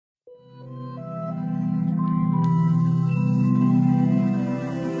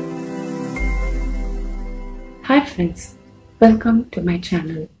Hi friends, welcome to my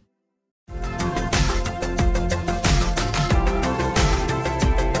channel.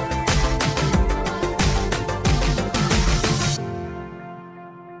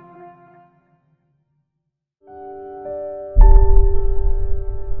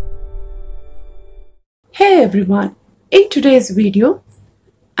 Hey everyone, in today's video,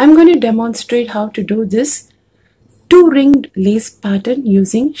 I'm going to demonstrate how to do this two-ringed lace pattern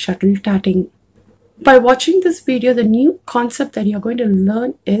using shuttle tatting. By watching this video, the new concept that you're going to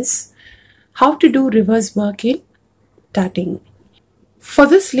learn is how to do reverse work in tatting. For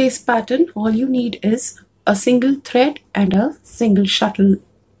this lace pattern, all you need is a single thread and a single shuttle.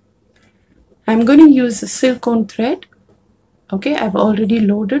 I'm going to use a silicone thread. Okay, I've already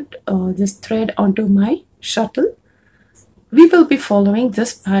loaded this thread onto my shuttle. We will be following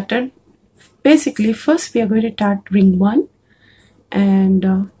this pattern. Basically, first we are going to tat ring 1,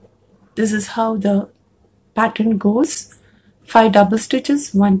 and this is how the pattern goes. 5 double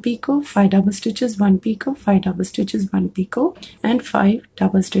stitches, 1 picot, 5 double stitches, 1 picot, 5 double stitches, 1 picot, and 5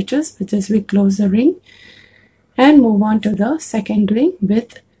 double stitches. With this we close the ring and move on to the second ring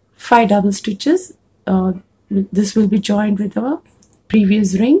with 5 double stitches. This will be joined with the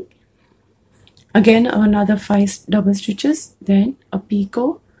previous ring. Again another 5 double stitches, then a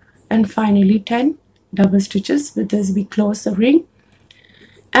picot, and finally 10 double stitches. With this we close the ring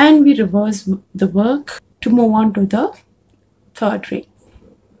and we reverse the work to move on to the third ring.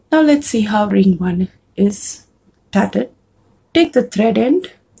 Now let's see how ring 1 is tatted. Take the thread end,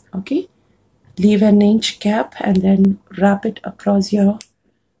 okay, leave an inch gap and then wrap it across your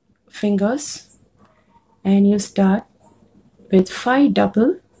fingers, and you start with 5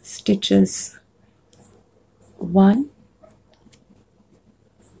 double stitches. 1,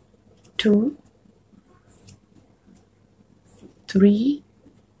 2, 3,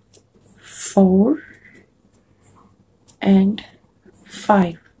 4, and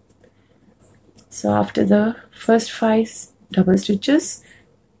 5. So after the first 5 double stitches,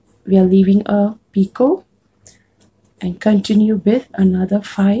 we are leaving a picot and continue with another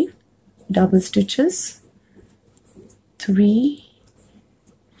 5 double stitches. 3,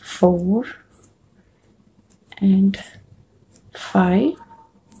 4, and 5.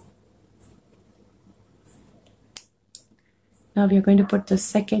 Now we are going to put the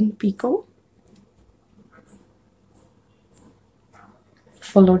second picot,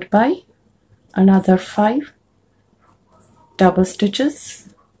 followed by another 5 double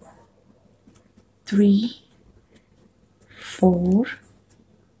stitches. 3, 4,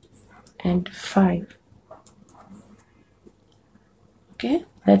 and 5. Okay,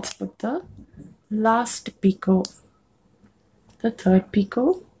 let's put the last picot, the third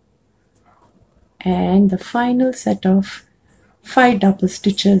picot, and the final set of 5 double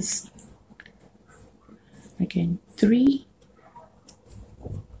stitches. Again 3,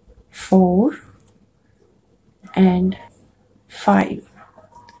 4, and 5.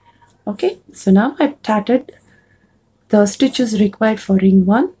 Okay, so now I've tatted the stitches required for ring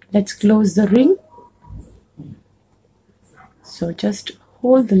 1. Let's close the ring. So just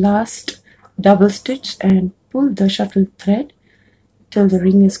hold the last double stitch and pull the shuttle thread till the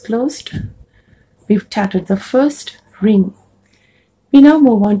ring is closed. We've tatted the first ring. We now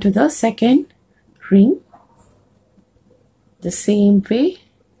move on to the second ring. The same way,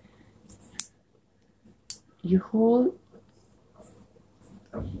 you hold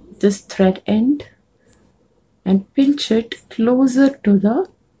this thread end and pinch it closer to the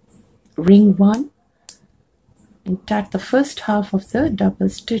ring 1 and tat the first half of the double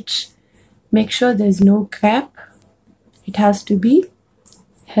stitch. Make sure there is no gap. It has to be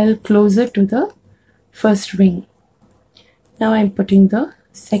held closer to the first ring. Now I'm putting the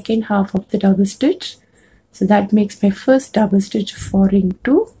second half of the double stitch. So that makes my first double stitch for ring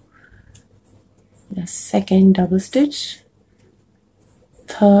 2. The second double stitch,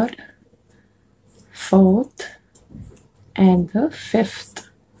 third, fourth, and the fifth.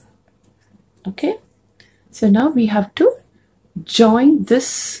 Okay, so now we have to join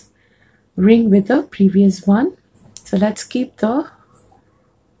this ring with the previous one. So let's keep the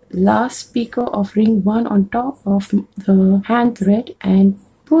last picot of ring 1 on top of the hand thread and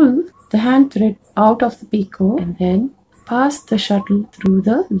pull the hand thread out of the picot, and then pass the shuttle through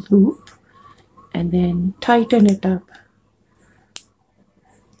the loop and then tighten it up.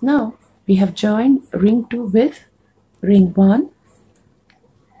 Now we have joined ring 2 with ring 1.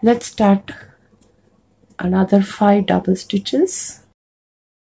 Let's start another 5 double stitches.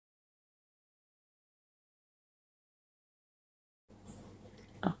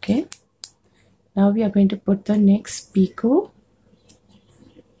 Okay, now we are going to put the next picot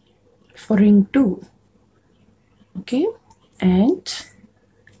for ring 2. Okay, and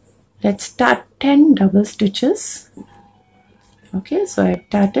let's start 10 double stitches. Okay, so I've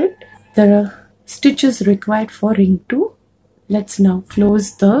started the stitches required for ring 2. Let's now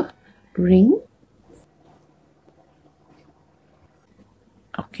close the ring.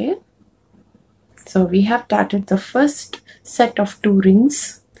 Okay, so we have started the first set of 2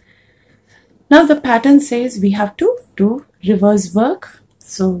 rings. Now the pattern says we have to do reverse work.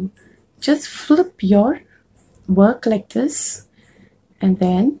 So just flip your work like this and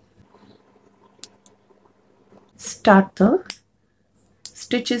then start the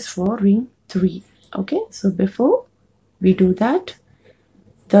stitches for ring 3. Okay, so before we do that,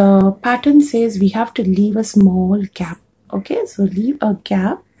 the pattern says we have to leave a small gap. Okay, so leave a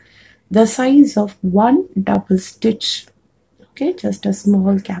gap the size of 1 double stitch. Okay, just a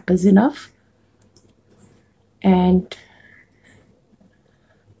small gap is enough, and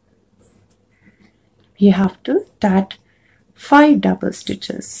we have to tat 5 double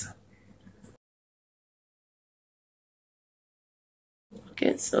stitches.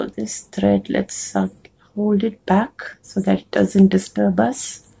 Okay, so this thread, let's hold it back so that it doesn't disturb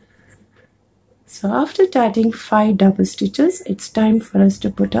us. So after tatting 5 double stitches, it's time for us to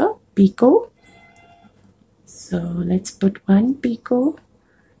put a picot. So let's put 1 picot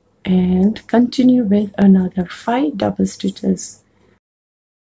and continue with another 5 double stitches.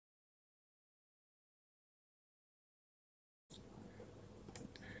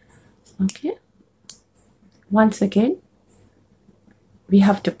 Okay, once again we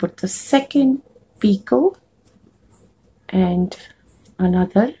have to put the second picot and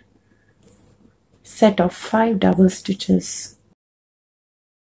another set of 5 double stitches.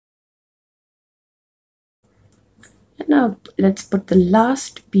 And now let's put the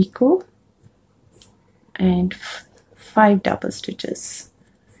last picot and 5 double stitches.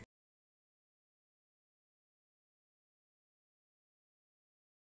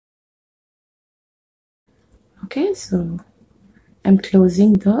 Okay, so I'm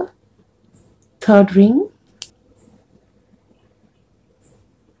closing the third ring.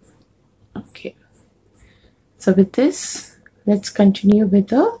 Okay, so with this, let's continue with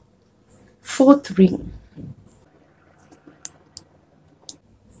the fourth ring.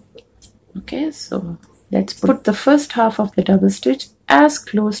 Okay, so let's put the first half of the double stitch as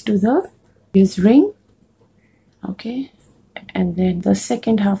close to the previous ring. Okay, and then the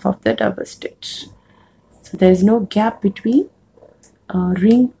second half of the double stitch. So there is no gap between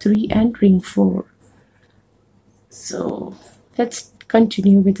ring 3 and ring 4. So let's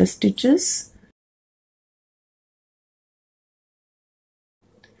continue with the stitches.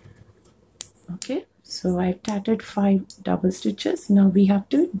 Okay, so I've tatted 5 double stitches. Now we have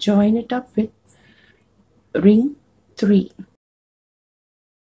to join it up with ring 3.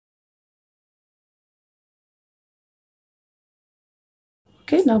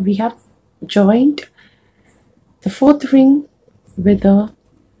 Okay, now we have joined the fourth ring with the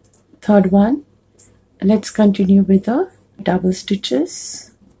third one. Let's continue with the double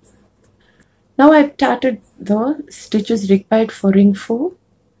stitches. Now I've tatted the stitches required for ring 4.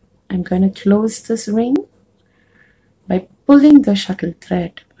 I'm going to close this ring by pulling the shuttle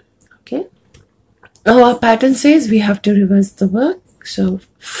thread. Okay, now our pattern says we have to reverse the work, so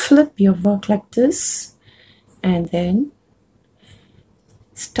flip your work like this and then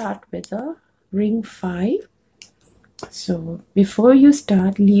start with a ring 5. So before you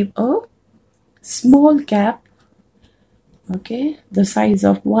start, leave a small gap, okay, the size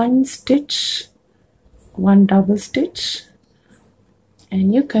of 1 stitch, 1 double stitch,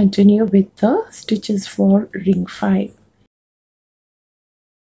 and you continue with the stitches for ring 5.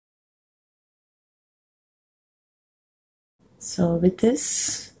 So with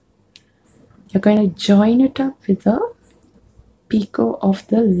this, you're going to join it up with the picot of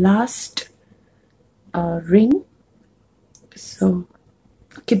the last ring. So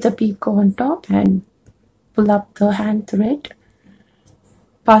keep the picot on top and pull up the hand thread,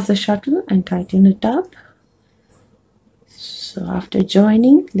 pass the shuttle and tighten it up. So after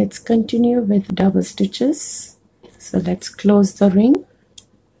joining, let's continue with double stitches. So let's close the ring.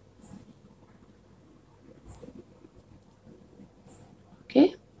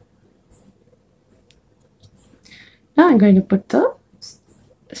 Okay, now I'm going to put the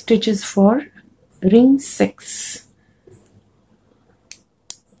stitches for ring 6.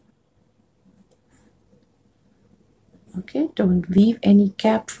 Okay, don't leave any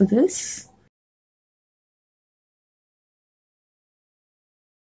gap for this.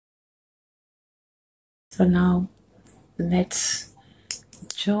 So now let's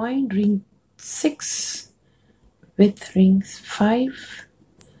join ring 6 with ring 5.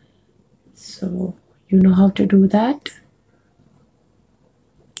 So You know how to do that.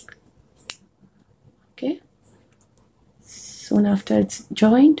 Okay, soon after it's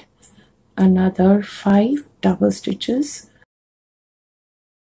joined, another 5 double stitches.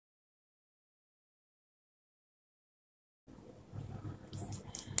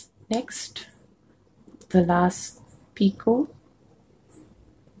 Next, the last picot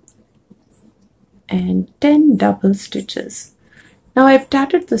and 10 double stitches. Now I've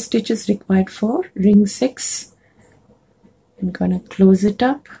tatted the stitches required for ring 6. I'm gonna close it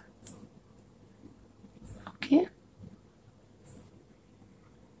up. Okay,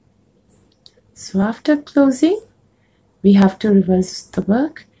 so after closing, we have to reverse the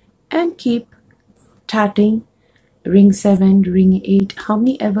work and keep tatting ring 7, ring 8, how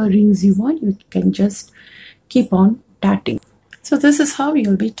many ever rings you want, you can just keep on tatting. So this is how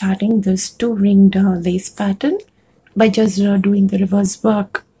you'll be tatting this 2-ringed lace pattern by just doing the reverse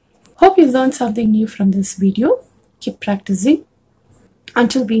work. Hope you learned something new from this video. Keep practicing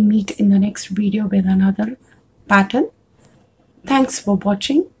until we meet in the next video with another pattern. Thanks for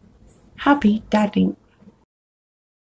watching. Happy tatting.